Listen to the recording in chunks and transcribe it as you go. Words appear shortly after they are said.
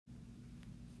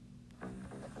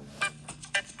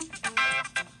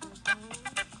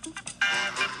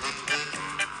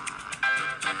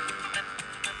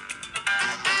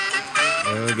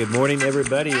Good morning,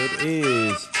 everybody. It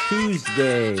is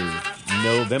Tuesday,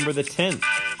 November the 10th,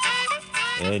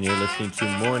 and you're listening to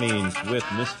Mornings with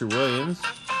Mr. Williams,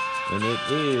 and it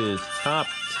is Top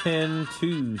 10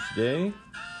 Tuesday,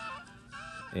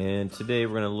 and today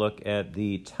we're going to look at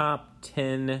the top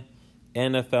 10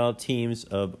 NFL teams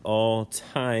of all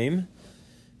time.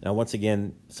 Now, once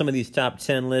again, some of these top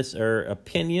 10 lists are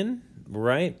opinion,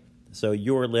 right? So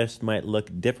your list might look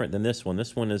different than this one.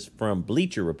 This one is from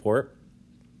Bleacher Report.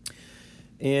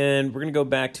 And we're going to go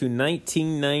back to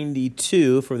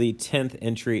 1992 for the 10th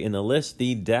entry in the list,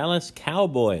 the Dallas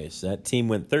Cowboys. That team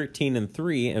went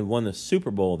 13-3 and won the Super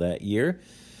Bowl that year.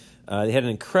 They had an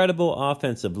incredible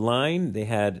offensive line. They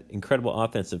had incredible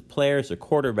offensive players. Their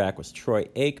quarterback was Troy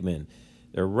Aikman.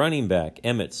 Their running back,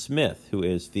 Emmitt Smith, who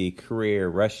is the career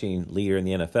rushing leader in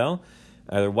the NFL.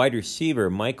 Their wide receiver,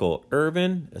 Michael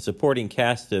Irvin. A supporting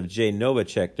cast of Jay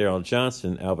Novacek, Darryl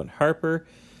Johnson, Alvin Harper.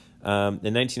 In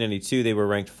 1992, they were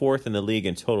ranked fourth in the league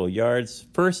in total yards,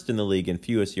 first in the league in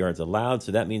fewest yards allowed,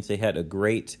 so that means they had a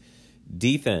great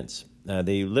defense.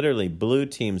 They literally blew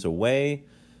teams away,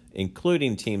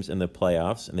 including teams in the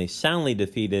playoffs, and they soundly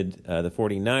defeated the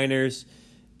 49ers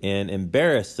and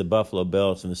embarrassed the Buffalo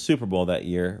Bills in the Super Bowl that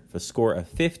year for a score of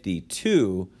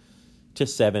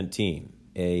 52-17.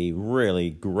 A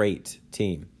really great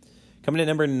team. Coming in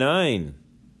at number 9.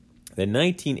 The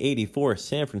 1984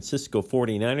 San Francisco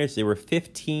 49ers, they were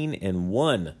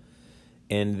 15-1,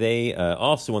 and they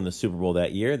also won the Super Bowl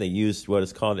that year. They used what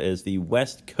is called as the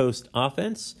West Coast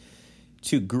offense.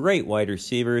 Two great wide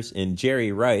receivers in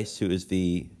Jerry Rice, who is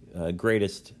the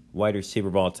greatest wide receiver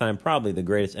of all time, probably the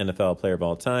greatest NFL player of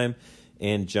all time,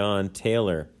 and John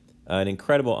Taylor. An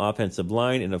incredible offensive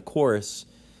line, and of course,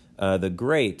 the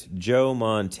great Joe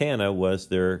Montana was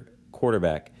their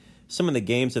quarterback. Some of the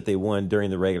games that they won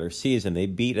during the regular season, they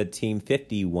beat a team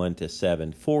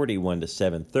 51-7,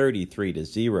 41-7,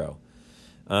 33-0.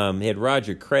 They had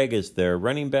Roger Craig as their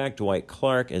running back, Dwight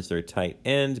Clark as their tight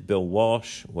end, Bill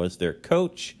Walsh was their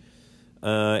coach,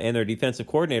 and their defensive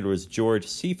coordinator was George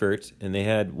Seifert, and they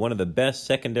had one of the best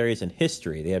secondaries in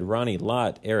history. They had Ronnie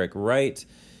Lott, Eric Wright.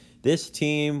 This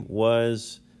team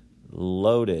was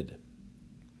loaded.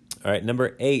 All right,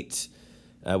 number 8.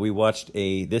 We watched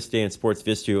a This Day in Sports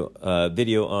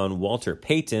video on Walter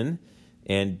Payton,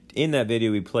 and in that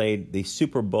video we played the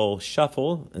Super Bowl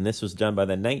Shuffle, and this was done by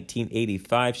the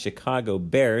 1985 Chicago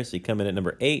Bears. They come in at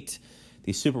number 8,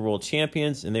 the Super Bowl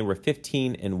champions, and they were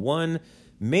 15-1,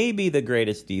 maybe the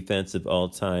greatest defense of all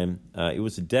time. It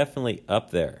was definitely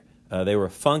up there. They were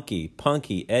funky,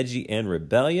 punky, edgy, and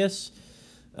rebellious.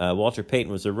 Walter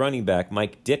Payton was a running back.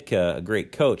 Mike Ditka, a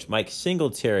great coach. Mike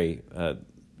Singletary,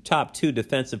 top 2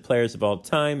 defensive players of all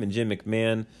time, and Jim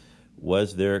McMahon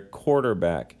was their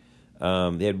quarterback.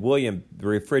 They had William the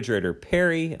Refrigerator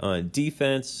Perry on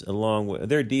defense, along with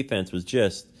their defense was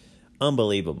just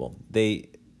unbelievable.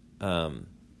 They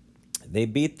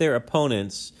beat their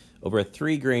opponents over a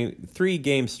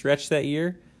three-game stretch that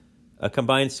year, a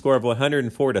combined score of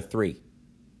 104-3.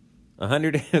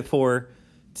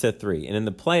 104-3. And in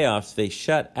the playoffs, they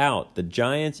shut out the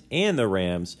Giants and the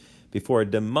Rams before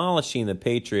demolishing the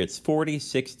Patriots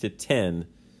 46-10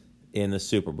 in the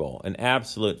Super Bowl. An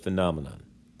absolute phenomenon.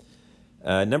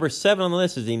 Number 7 on the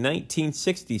list is the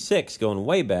 1966, going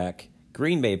way back,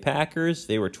 Green Bay Packers.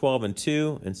 They were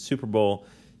 12-2 and Super Bowl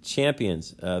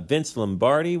champions. Vince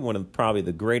Lombardi, one of probably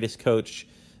the greatest coach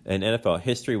in NFL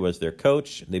history, was their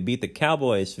coach. They beat the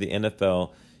Cowboys for the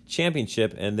NFL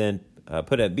championship and then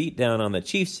put a beat down on the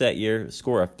Chiefs that year, a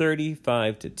score of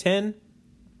 35-10.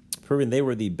 Proving they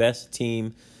were the best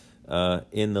team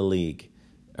in the league.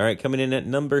 All right, coming in at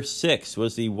number 6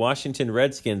 was the Washington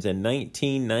Redskins in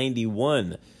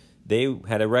 1991. They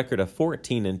had a record of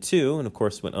 14-2, and of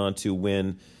course went on to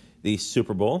win the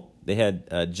Super Bowl. They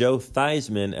had Joe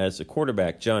Theismann as the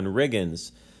quarterback, John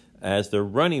Riggins as the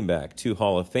running back, 2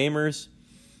 Hall of Famers.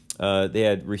 They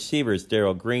had receivers,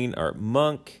 Darrell Green, Art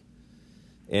Monk,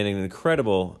 and an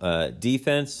incredible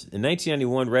defense. In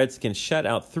 1991, Redskins shut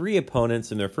out 3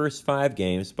 opponents in their first 5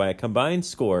 games by a combined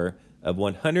score of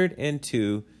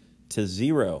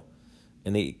 102-0.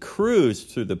 And they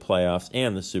cruised through the playoffs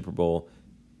and the Super Bowl,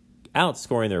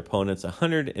 outscoring their opponents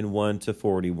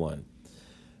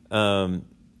 101-41.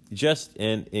 Just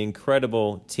an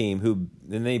incredible team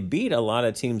and they beat a lot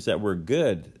of teams that were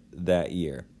good that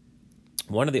year.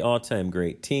 One of the all-time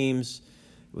great teams,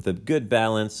 with a good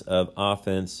balance of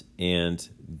offense and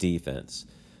defense.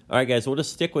 All right, guys, we'll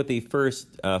just stick with the first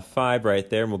 5 right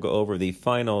there, and we'll go over the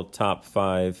final top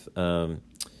 5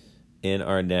 in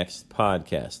our next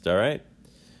podcast, all right?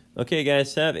 Okay,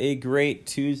 guys, have a great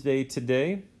Tuesday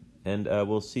today, and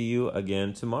we'll see you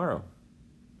again tomorrow.